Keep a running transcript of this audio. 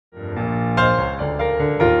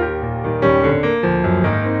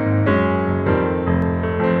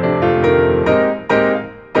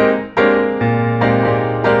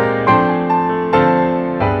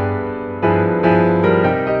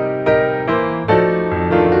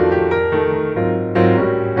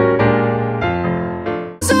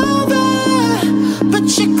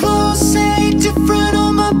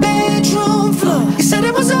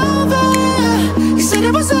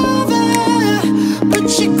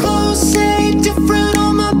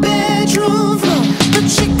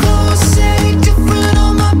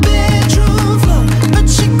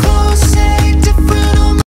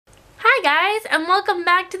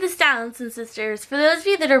Stylinson Sisters. For those of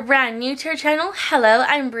you that are brand new to our channel, hello,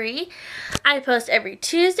 I'm Bree. I post every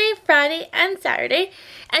Tuesday, Friday, and Saturday.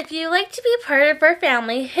 If you'd like to be part of our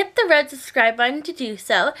family, hit the red subscribe button to do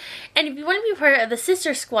so. And if you want to be part of the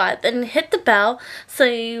Sister Squad, then hit the bell so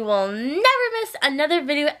you will never miss another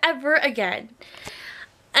video ever again.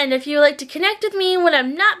 And if you would like to connect with me when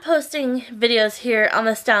I'm not posting videos here on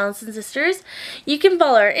the Stylinson Sisters, you can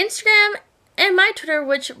follow our Instagram and my Twitter,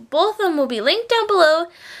 which both of them will be linked down below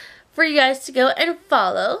for you guys to go and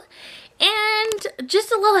follow. And just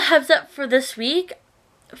a little heads up for this week,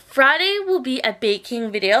 Friday will be a baking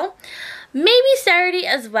video, maybe Saturday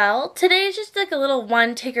as well. Today is just like a little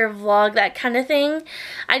one-taker vlog, that kind of thing.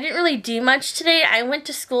 I didn't really do much today. I went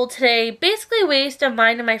to school today, basically a waste of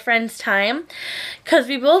mine and my friend's time, because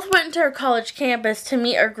we both went to our college campus to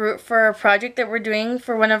meet our group for a project that we're doing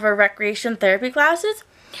for one of our recreation therapy classes.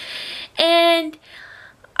 And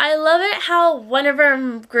I love it how one of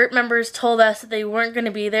our group members told us that they weren't going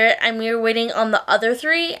to be there, and we were waiting on the other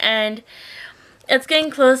three, and it's getting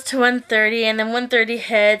close to 1:30, and then 1:30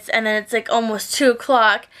 hits, and then it's like almost 2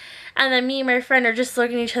 o'clock, and then me and my friend are just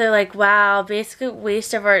looking at each other like, wow, basic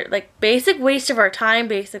waste of our time,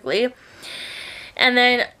 basically. And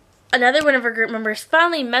then another one of our group members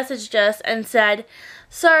finally messaged us and said,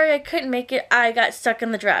 sorry, I couldn't make it, I got stuck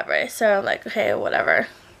in the driveway. So I'm like, okay, whatever.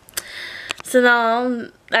 So now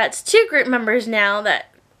that's 2 group members now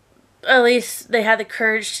that at least they had the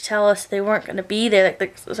courage to tell us they weren't going to be there.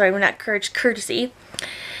 Sorry, we're not courage, courtesy.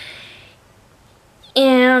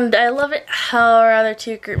 And I love it how our other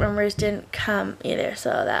 2 group members didn't come either, so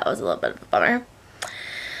that was a little bit of a bummer.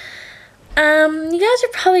 You guys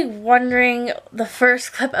are probably wondering the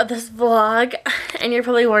first clip of this vlog, and you're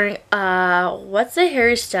probably wondering, what's the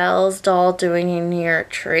Harry Styles doll doing in your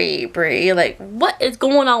tree, Brie? Like, what is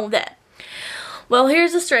going on with that? Well,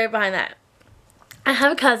 here's the story behind that. I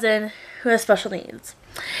have a cousin who has special needs,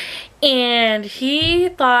 and he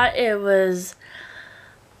thought it was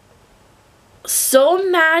so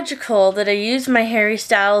magical that I used my Harry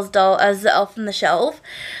Styles doll as the elf on the shelf.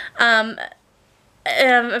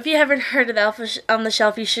 If you haven't heard of the elf on the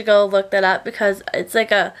shelf, you should go look that up, because it's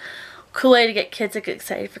like a cool way to get kids like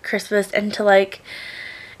excited for Christmas and to like,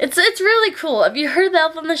 it's really cool. If you heard of the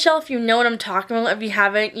elf on the shelf, you know what I'm talking about. If you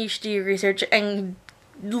haven't, you should do your research and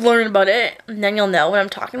learn about it, and then you'll know what I'm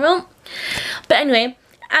talking about. But anyway,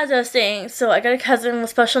 as I was saying, so I got a cousin with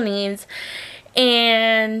special needs,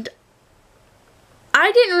 and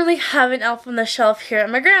I didn't really have an elf on the shelf here at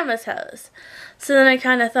my grandma's house. So then I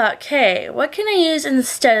kind of thought, okay, what can I use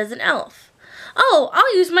instead as an elf? Oh,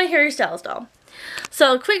 I'll use my Harry Styles doll.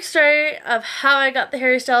 So, quick story of how I got the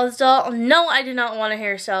Harry Styles doll. No, I did not want a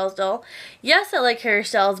Harry Styles doll. Yes, I like Harry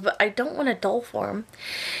Styles, but I don't want a doll for him.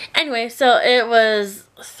 Anyway, so it was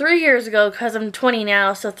 3 years ago, because I'm 20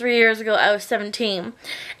 now, so 3 years ago I was 17.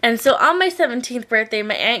 And so on my 17th birthday,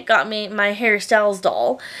 my aunt got me my Harry Styles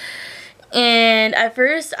doll. And at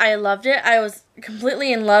first, I loved it. I was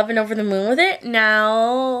completely in love and over the moon with it.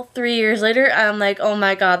 Now, 3 years later, I'm like, oh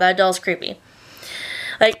my god, that doll's creepy.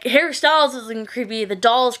 Like, Harry Styles isn't creepy, the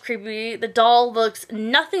doll's creepy. The doll looks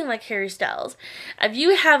nothing like Harry Styles. If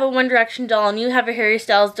you have a One Direction doll and you have a Harry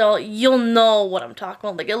Styles doll, you'll know what I'm talking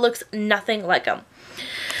about. Like, it looks nothing like him.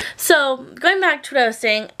 So, going back to what I was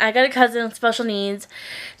saying, I got a cousin with special needs.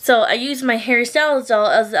 So, I used my Harry Styles doll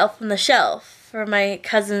as the elf on the shelf for my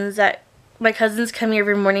cousins my cousins come here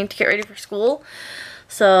every morning to get ready for school.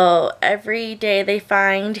 So, every day they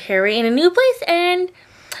find Harry in a new place, and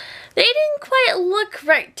they didn't quite look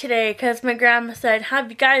right today, because my grandma said, have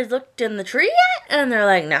you guys looked in the tree yet? And they're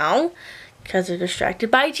like, no, because they're distracted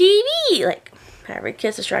by TV. Like, every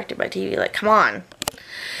kid's distracted by TV. Like, come on.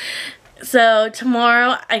 So,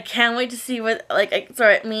 tomorrow, I can't wait to see what, I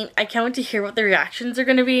can't wait to hear what the reactions are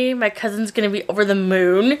going to be. My cousin's going to be over the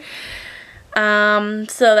moon.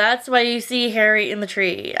 So that's why you see Harry in the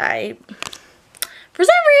tree. For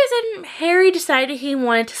some reason, Harry decided he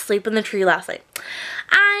wanted to sleep in the tree last night.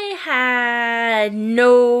 I had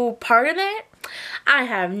no part of it. I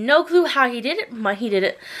have no clue how he did it, but he did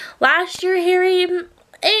it. Last year, Harry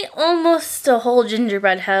ate almost a whole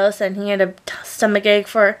gingerbread house, and he had a stomachache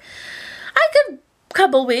for a good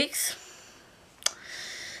couple weeks.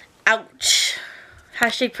 Ouch.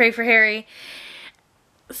 Hashtag pray for Harry.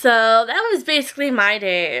 So that was basically my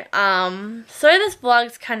day. Sorry this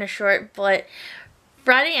vlog's kind of short, but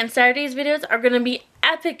Friday and Saturday's videos are going to be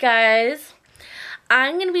epic, guys.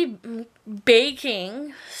 I'm going to be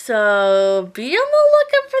baking, so be on the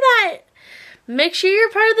lookout for that. Make sure you're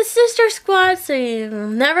part of the Sister Squad so you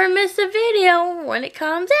never miss a video when it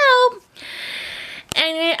comes out.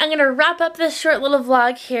 Anyway, I'm going to wrap up this short little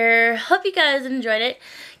vlog here. Hope you guys enjoyed it.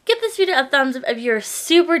 Give give this video a thumbs up if you're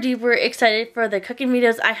super duper excited for the cooking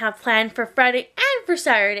videos I have planned for Friday and for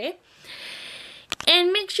Saturday.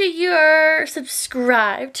 And make sure you're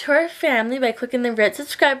subscribed to our family by clicking the red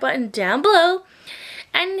subscribe button down below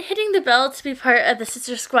and hitting the bell to be part of the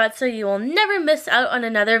Sister Squad so you will never miss out on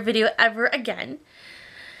another video ever again.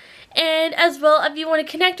 And as well, if you want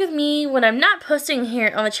to connect with me when I'm not posting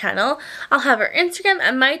here on the channel, I'll have our Instagram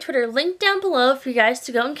and my Twitter linked down below for you guys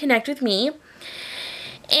to go and connect with me.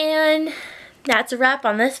 And that's a wrap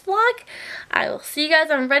on this vlog. I will see you guys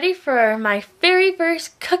when I'm ready for my very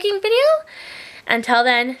first cooking video. Until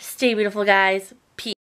then, stay beautiful, guys.